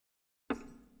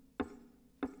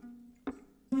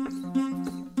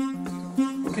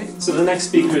Okay, so the next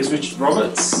speaker is Richard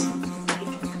Roberts.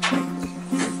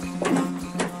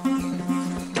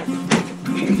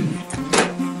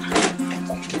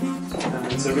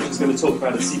 So Richard's going to talk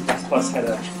about a C++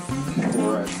 header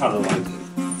for a color library.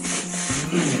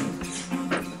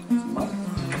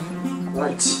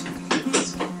 Right.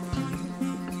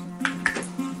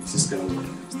 This is going to work.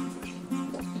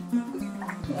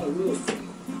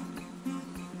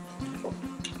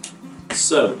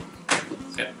 So,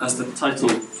 as the title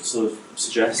sort of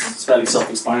suggests, it's fairly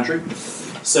self-explanatory.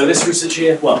 So this research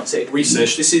here, well, say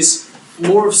research, this is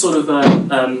more of sort of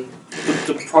the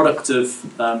product of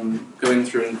going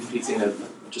through and completing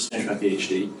just finished my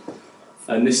PhD.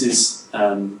 And this is,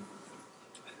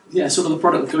 sort of the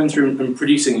product of going through and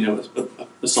producing,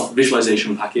 a soft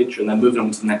visualization package, and then moving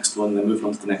on to the next one, then moving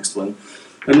on to the next one,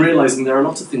 and realizing there are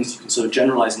lots of things you can sort of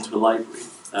generalize into a library.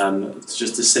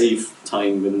 Just to save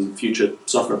time in future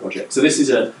software projects. So this is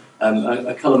a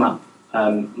color map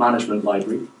management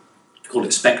library. Called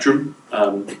it Spectrum.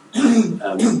 So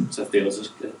I feel it's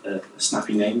a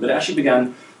snappy name, but it actually began, I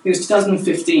think it was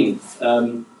 2015.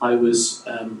 I was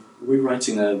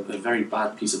rewriting a very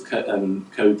bad piece of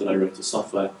code that I wrote, piece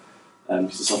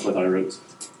of software that I wrote.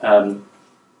 And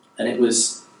it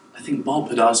was, I think Bob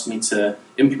had asked me to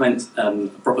implement a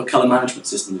proper color management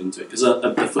system into it, because up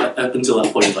until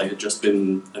that point I've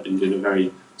been doing a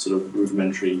very sort of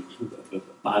rudimentary,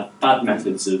 bad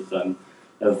methods of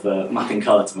mapping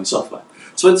color to my software.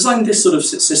 So I designed this sort of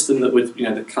system that would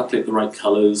that calculate the right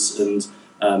colors, and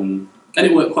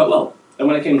it worked quite well. And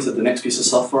when I came to the next piece of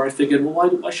software, I figured, well,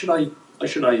 why should I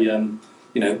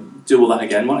do all that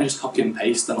again? Why don't I just copy and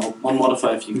paste, and I'll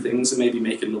modify a few things and maybe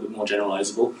make it a little bit more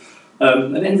generalizable.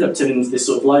 And it ended up turning into this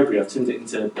sort of library. I've turned it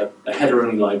into a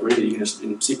header-only library that you can just,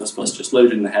 in C++, just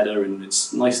load in the header, and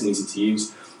it's nice and easy to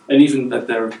use. And even that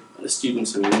there are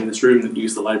students in this room that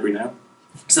use the library now.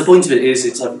 So the point of it is,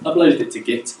 I've uploaded it to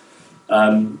Git.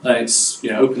 And it's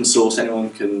open source.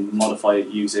 Anyone can modify it,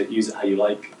 use it how you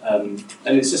like. And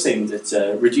it's just aimed at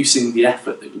reducing the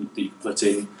effort that you put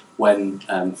in when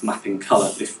mapping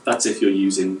color. If you're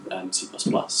using C++.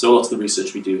 So lots of the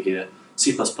research we do here.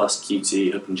 C++,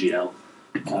 Qt, OpenGL,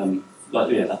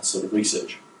 that sort of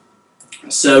research.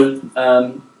 So,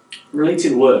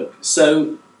 related work.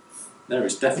 So, there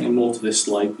is definitely more to this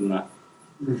slide than that.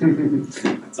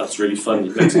 That's really funny.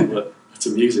 Related work. It's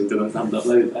amusing, don't know if I haven't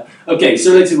uploaded that. Okay,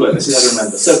 so related work, this is how to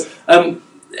remember. So,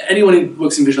 anyone who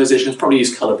works in visualization has probably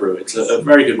used Color Brew. It's a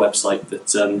very good website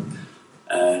that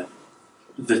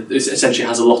essentially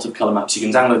has a lot of color maps. You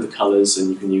can download the colors and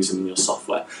you can use them in your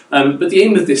software. But the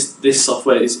aim of this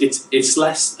software is it's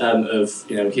less of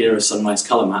here are some nice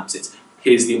color maps. It's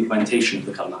here's the implementation of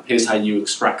the color map. Here's how you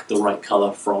extract the right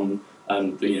color from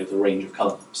the range of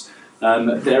color maps.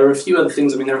 There are a few other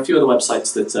things. I mean, there are a few other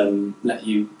websites that let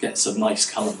you get some nice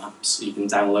color maps. So you can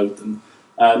download them.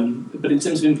 But in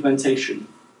terms of implementation,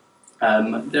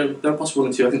 there are possible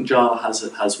ones too. I think Java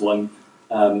has one.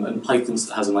 And Python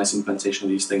has a nice implementation of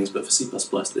these things, but for C++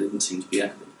 there didn't seem to be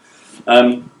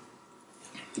anything.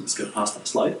 Let's go past that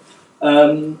slide.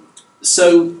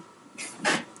 So,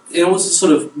 in order to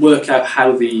sort of work out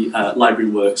how the library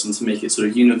works and to make it sort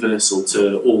of universal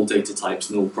to all data types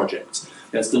and all projects,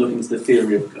 you have to look into the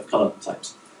theory of color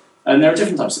types. And there are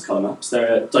different types of color maps. There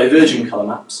are diverging color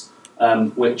maps,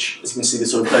 which, as you can see, they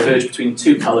sort of diverge between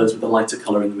two colors with a lighter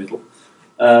color in the middle.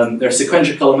 There are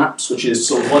sequential color maps, which is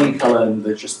sort of one color and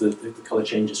just the color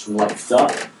changes from light to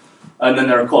dark. And then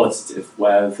there are qualitative,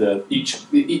 where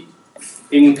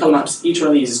in color maps, each one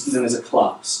of these is known as a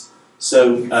class.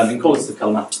 So in qualitative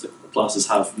color maps, the classes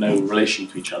have no relation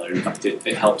to each other. In fact, it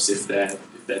helps if they're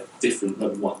different,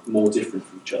 more different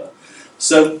from each other.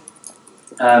 So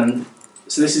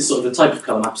this is sort of the type of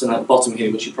color maps, and at the bottom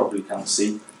here, which you probably can't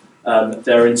see,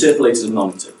 they're interpolated and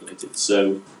non-interpolated.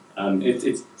 So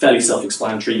it's fairly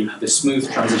self-explanatory. You have this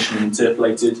smooth transition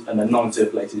interpolated, and then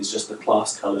non-interpolated is just the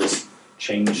class colors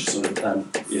change. Sort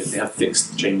of, they have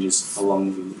fixed changes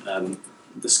along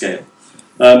the scale.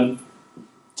 And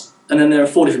then there are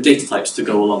 4 different data types to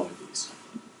go along with these.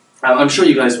 I'm sure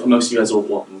you guys, most of you guys,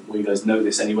 you guys know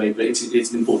this anyway, but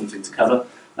it's an important thing to cover.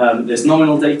 There's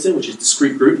nominal data, which is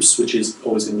discrete groups, which is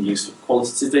always going to be used for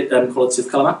qualitative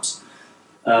color maps.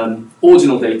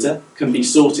 Ordinal data can be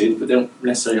sorted, but they don't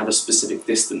necessarily have a specific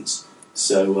distance.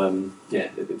 So, the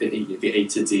A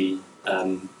to D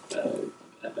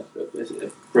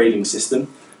grading system.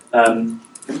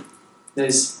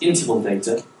 There's interval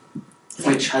data,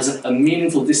 which has a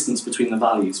meaningful distance between the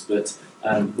values, but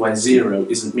where 0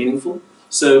 isn't meaningful.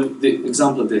 So the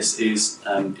example of this is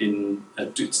in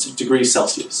degrees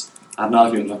Celsius. I had an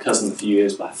argument with my cousin a few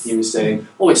years back. He was saying,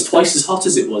 "Oh, it's twice as hot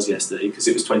as it was yesterday because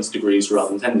it was 20 degrees rather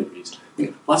than 10 degrees."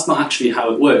 Well, that's not actually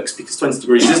how it works, because 20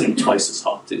 degrees isn't twice as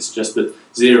hot. It's just that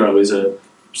 0 is a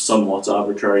somewhat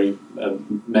arbitrary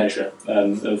measure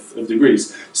of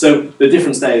degrees. So the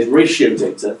difference there is ratio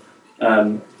data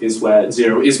is where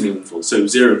 0 is meaningful. So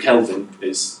 0 Kelvin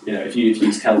is, if you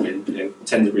use Kelvin,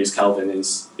 10 degrees Kelvin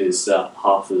is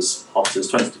half as hot as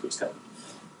 20 degrees Kelvin,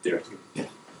 theoretically. Yeah.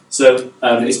 So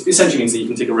it essentially means that you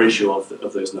can take a ratio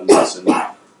of those numbers and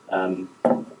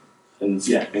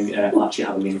actually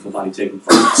have a meaningful value taken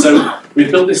from it. So we've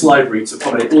built this library to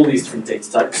accommodate all these different data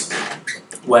types,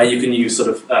 where you can use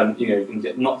you can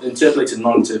get not interpolated,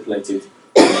 non-interpolated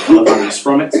color values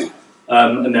from it.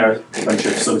 And there are a bunch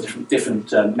of sort of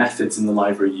different methods in the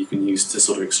library you can use to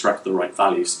sort of extract the right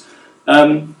values.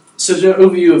 So the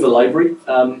overview of the library,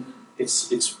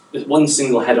 it's one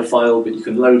single header file, but you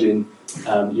can load in.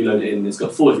 You load it in. It's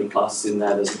got 4 different classes in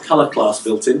there. There's a color class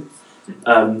built in.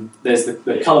 There's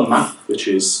the color map, which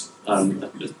is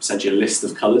essentially a list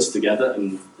of colors together,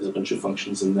 and there's a bunch of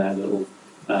functions in there that will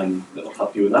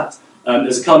help you with that.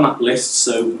 There's a color map list,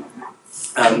 so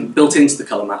built into the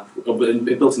color map, or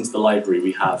built into the library,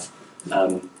 we have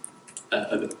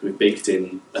we've baked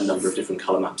in a number of different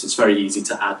color maps. It's very easy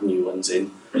to add new ones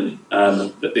in,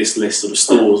 but this list sort of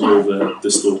stores all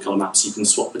the stored color maps. You can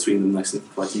swap between them nice and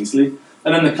quite easily.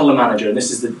 And then the color manager, and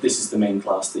this is the main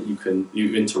class that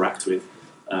you interact with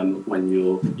when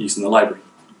you're using the library.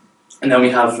 And then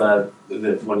we have the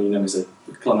one you know as a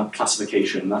color map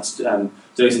classification. That's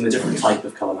denoting the different type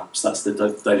of color maps. That's the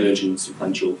divergent,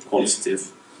 sequential,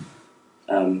 qualitative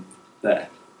there.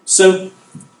 So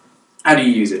how do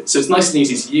you use it? So it's nice and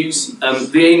easy to use.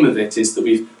 The aim of it is that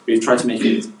we've tried to make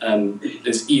it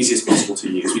as easy as possible to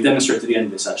use. We demonstrate at the end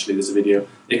of this, actually, there's a video.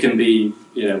 It can be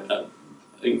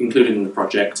included in the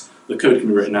project. The code can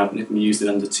be written out and it can be used in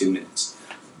under 2 minutes.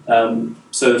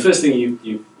 So the first thing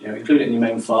you include it in your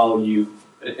main file, you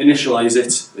initialize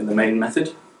it in the main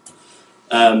method.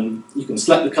 You can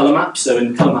select the color map. So in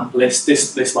the color map list,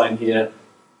 this line here,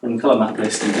 from the color map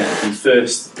list, you get the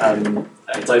first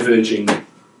diverging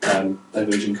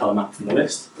color map from the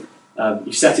list.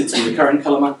 You set it to the current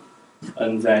color map,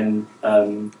 and then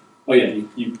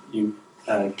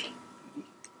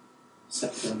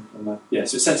set the color map. Yeah,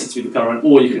 so it sets it to the current,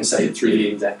 or you can set it through the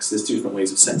index. There's 2 different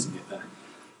ways of setting it there.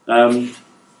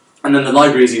 And then the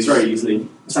library is used very easily.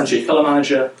 Essentially, a color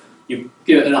manager, you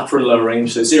give it an upper and lower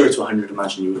range, so 0 to 100.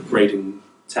 Imagine you were grading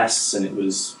tests, and it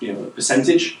was a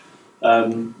percentage.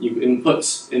 You input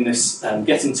in this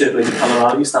get interpolated color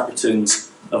values. That returns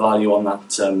a value on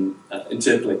that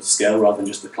interpolated scale rather than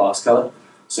just the class color.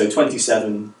 So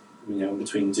 27,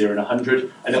 between 0 and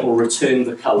 100, and it will return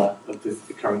the color of the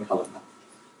current color map.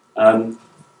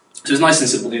 So it's nice and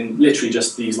simple. In literally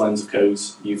just these lines of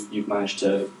codes, you've managed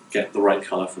to get the right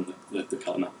color from the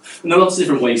color map. And there are lots of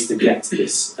different ways to get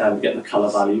this, get the color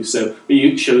value. So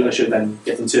I should then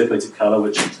get interpolated color,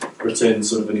 which returns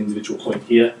sort of an individual point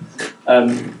here.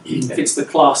 If it's the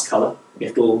class color,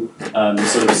 it'll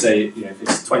sort of say, if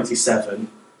it's 27,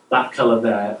 that color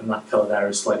there and that color there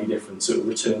is slightly different, so it will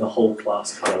return the whole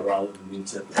class color rather than the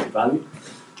interpolated value.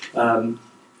 And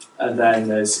then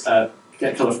there's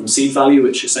get color from seed value,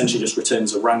 which essentially just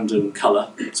returns a random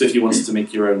color. So if you wanted to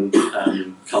make your own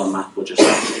color map or just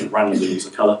randomly use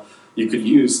a color, you could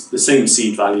use the same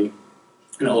seed value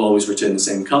and it will always return the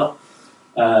same color.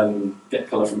 Get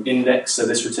color from index, so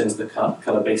this returns the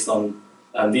color based on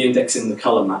the index in the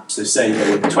color map. So say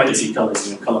there were 20 colors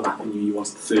in your color map and you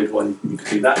wanted the 3rd one, you could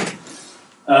do that.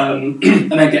 And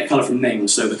then get color from name,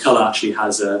 so the color actually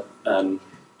has a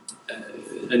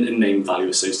name value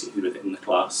associated with it in the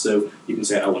class. So you can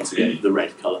say, I want to get the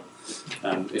red color,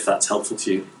 if that's helpful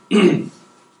to you.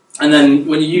 And then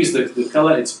when you use the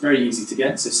color, it's very easy to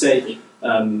get. So say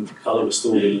color was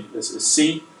stored in as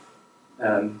C,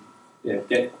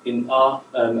 get in R,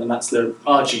 and that's the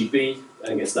RGB,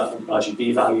 and it gets that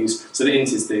RGB values. So the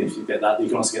int is if you get that, you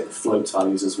can also get the float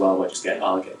values as well, where just get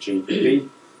R, get G, get B.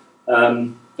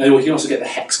 And then we can also get the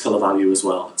hex color value as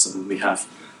well. That's something we have.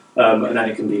 And then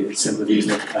it can be as simple as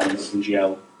using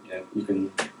GL. You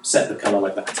can set the color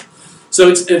like that. So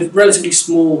it's a relatively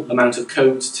small amount of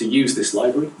code to use this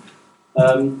library.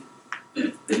 So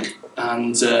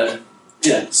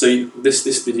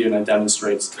this video now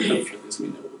demonstrates, hopefully there's no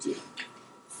audio.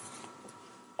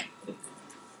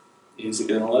 Is it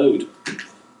going to load?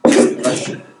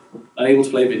 Unable to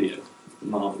play video.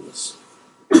 Marvellous.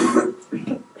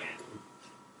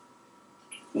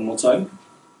 One more time.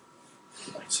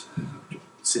 Right.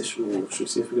 Should we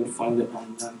see if we can find it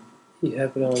on... You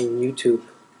have it on YouTube.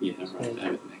 Yeah, right,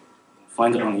 bear with me.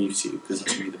 Find it on YouTube, because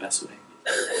that's really the best way.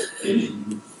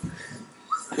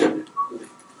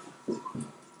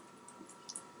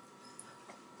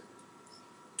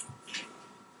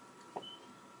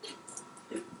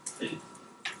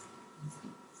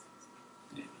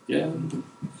 Yeah.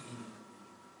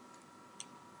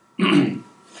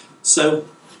 So,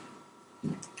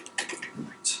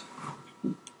 right.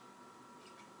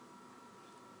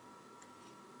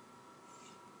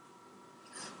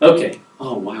 Okay.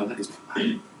 Oh wow, that is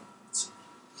bad.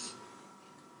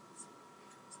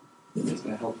 It's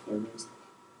going to help if I raise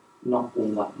not all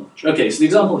that much. Okay, so the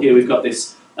example here, we've got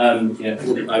this. I've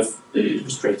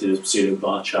just created a pseudo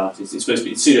bar chart. It's supposed to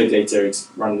be pseudo data. It's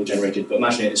randomly generated, but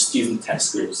imagine it as student test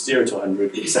scores 0 to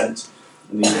 100%,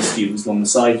 and these are students along the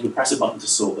side. You press a button to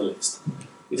sort the list.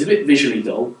 It's a bit visually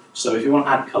dull, so if you want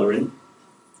to add colour in,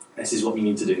 this is what we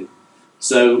need to do.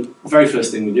 So the very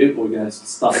first thing we do, we're going to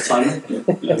start the timer.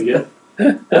 There we go.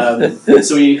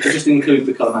 So we just include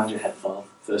the colour manager head file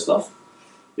first off.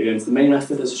 You go into the main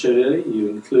method, as I showed earlier. You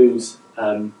include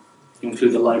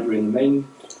the library in the main.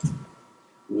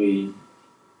 We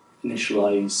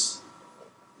initialize,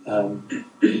 run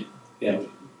the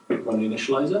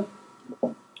initializer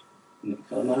in the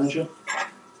colour manager.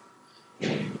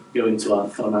 Go into our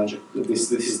colour manager.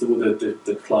 This is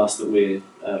the class that we're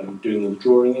doing all the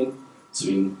drawing in. So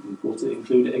we import it,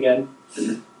 include it again.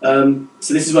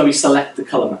 So this is where we select the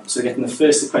colour map. So we're getting the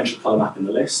first sequential colour map in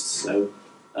the list. So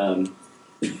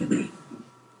you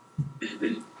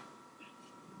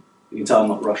can tell I'm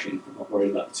not rushing. I'm not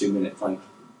worried about the 2-minute timer.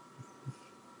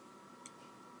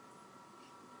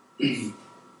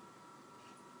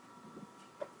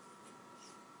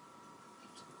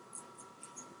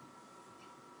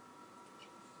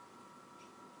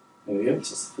 There we go. So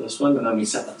that's the first one, and then we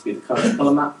set that to be the current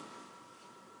colour map.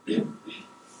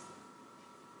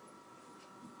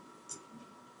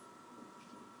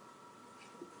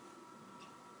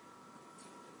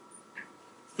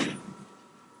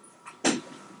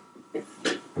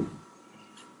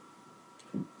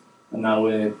 And now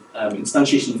we're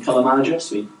instantiating the colour manager,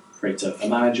 so we create a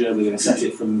manager. We're going to set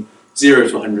it from 0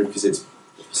 to 100 because it's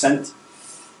 %.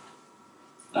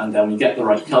 And then we get the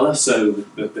right colour, so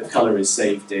the colour is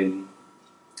saved in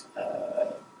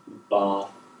bar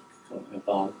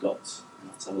dot.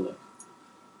 Let's have a look.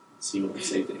 Let's see what we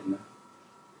saved it in there.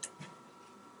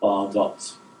 Bar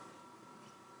dot.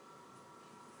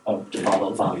 Oh, just bar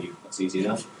dot value. That's easy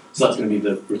enough. So that's going to be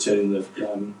the returning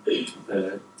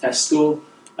the test score.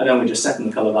 And then we're just setting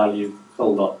the colour value,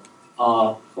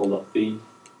 col.r, col.b,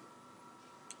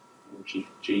 or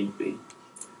GB.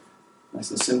 Nice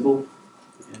and simple.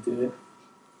 We're going to do it.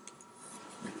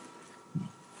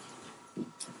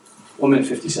 1 minute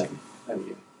 57. There we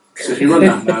go. So if you run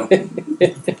that now,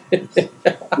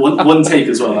 one take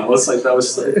as well. That was.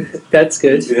 That's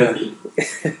good. Yeah.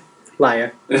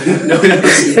 Liar. No, so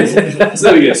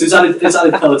there we go. So it's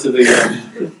added colour to the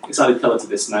it's added colour to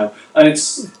this now, and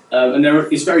it's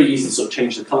very easy to sort of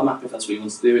change the colour map if that's what you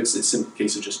want to do. It's a simple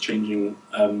case of just changing,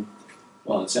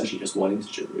 essentially just one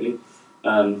integer really.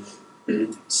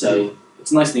 So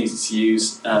it's nice and easy to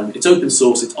use. It's open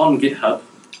source. It's on GitHub.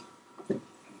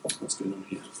 What's going on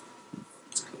here?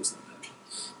 Let's close that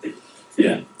down.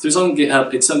 Yeah. So it's on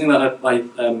GitHub. It's something that I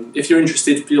if you're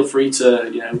interested, feel free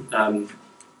to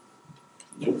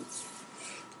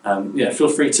feel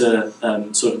free to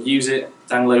sort of use it,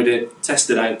 download it, test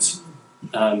it out.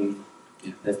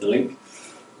 There's the link.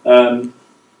 And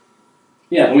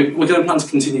we're going to plan to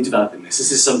continue developing this.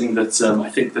 This is something that I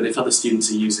think that if other students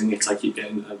are using it, I keep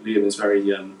getting Liam is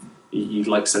very he'd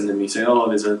like sending me saying, oh,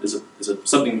 there's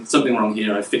something wrong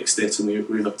here. I fixed it and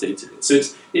we've updated it. So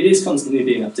it is constantly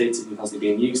being updated and constantly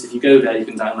being used. If you go there, you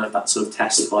can download that sort of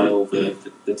test file,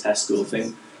 the test score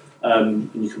thing.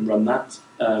 And you can run that,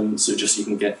 so just so you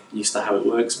can get used to how it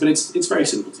works. But it's very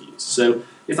simple to use. So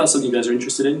if that's something you guys are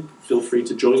interested in, feel free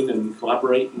to join and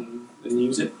collaborate and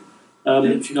use it.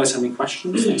 If you guys have any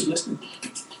questions, thanks for listening.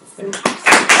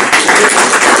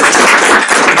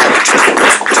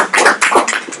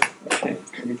 Okay.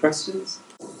 Any questions?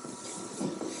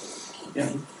 Yeah.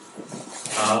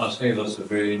 I think that's a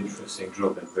very interesting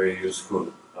job and very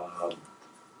useful.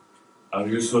 Have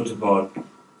you thought about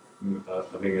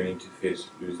having an interface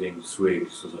using Swig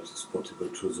so that it's portable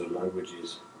to other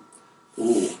languages?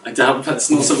 Oh, that's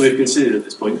not something we've considered at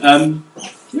this point.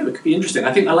 Yeah, it could be interesting.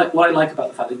 I think what I like about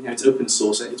the fact that it's open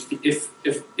source. If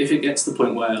it gets to the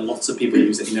point where lots of people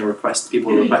use it,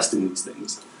 people are requesting these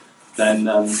things, then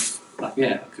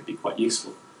it could be quite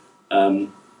useful. I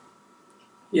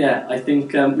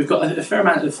think we've got a fair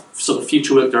amount of sort of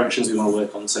future work directions we want to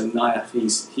work on. So Naya,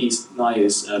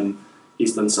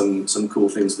 he's done some cool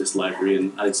things with this library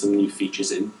and added some new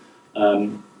features in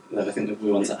that I think that we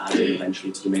want to add in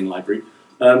eventually to the main library.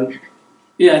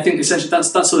 Yeah, I think essentially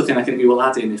that's that sort of thing. I think we will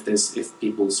add in if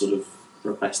people sort of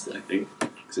request it. I think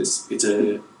because it's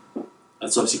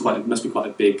obviously must be quite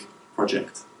a big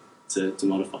project to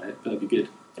modify it, but that'd be good.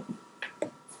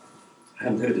 I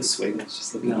haven't heard of swing. It's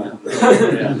just looking No, at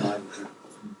yeah, no,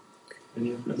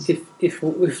 If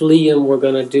Liam were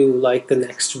gonna do like the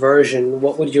next version,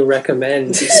 what would you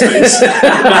recommend?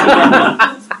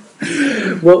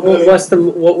 What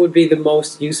would be the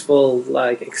most useful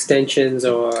like extensions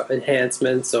or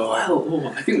enhancements or? Well,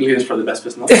 I think Liam's probably the best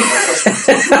person to answer that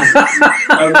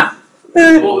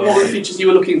question. What were the features you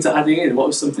were looking to adding in? What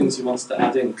were some things you wanted to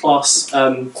add in? Class,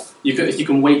 if you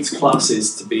can weight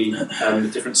classes to be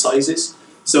different sizes.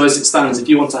 So as it stands, if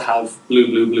you want to have blue,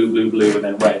 blue, blue, blue, blue, and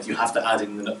then red, you have to add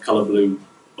in the colour blue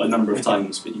a number of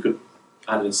times. But you could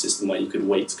add in a system where you could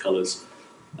weight colours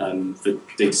for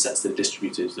data sets that are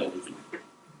distributed unevenly.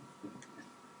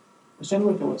 I don't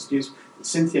know if I want to use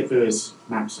Cynthia Brewer's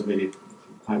maps are really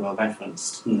quite well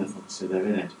referenced, and obviously they're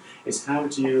in it. It's how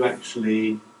do you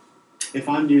actually, if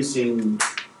I'm using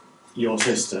your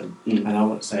system and I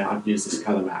want to say I've used this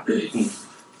colour map.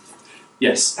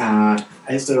 Yes.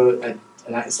 Is there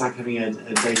it's like having a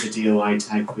data DOI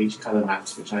tag for each colour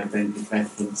maps, which I then could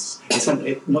reference. It's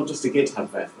not just a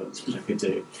GitHub reference, which I could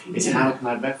do. It's how can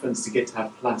I reference to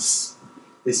GitHub plus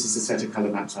this is the set of colour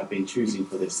maps I've been choosing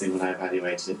for this thing when I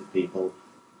evaluated it with people.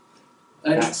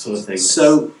 That sort of thing.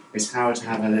 So it's how to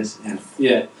have a list. Yeah.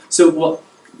 Yeah. So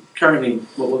how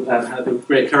the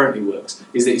way it currently works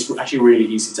is that it's actually really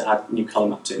easy to add new colour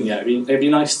maps in. Yeah, it'd be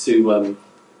nice to.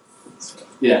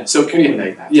 Yeah. So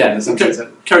Formulate that. Yeah. So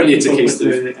currently, it's a case of.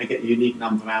 I get a unique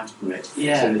number out from it.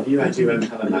 Yeah. So if you add your own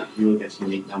colour map, you will get a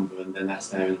unique number, and then that's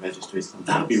there in the registry.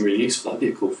 That would be really useful. That'd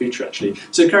be a cool feature, actually.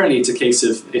 So currently, it's a case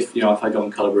of if I go on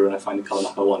Colour Brew and I find the colour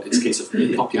map I want, it's a case of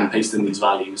copying and pasting these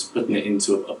values, putting it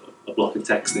into a block of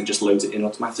text, and it just loads it in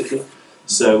automatically.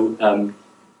 So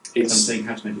it's something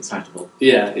how to make it citable.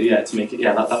 Yeah, to make it.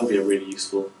 Yeah, that would be a really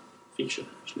useful feature,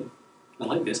 actually. I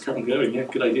like this. Keep on going. Yeah,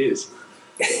 good ideas.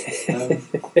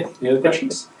 Any other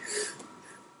questions?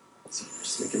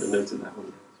 Just making a note of that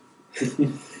one.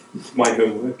 My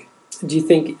homework. Do you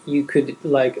think you could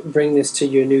like bring this to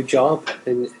your new job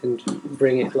and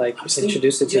bring it like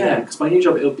introduce it to Yeah, them? because my new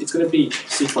job it's going to be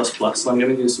C++, so I'm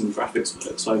going to do some graphics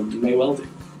work, so I may well do.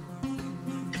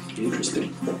 Be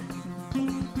interesting.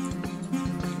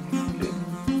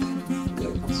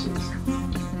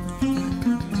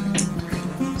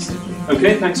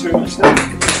 Okay, thanks very much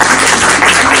then.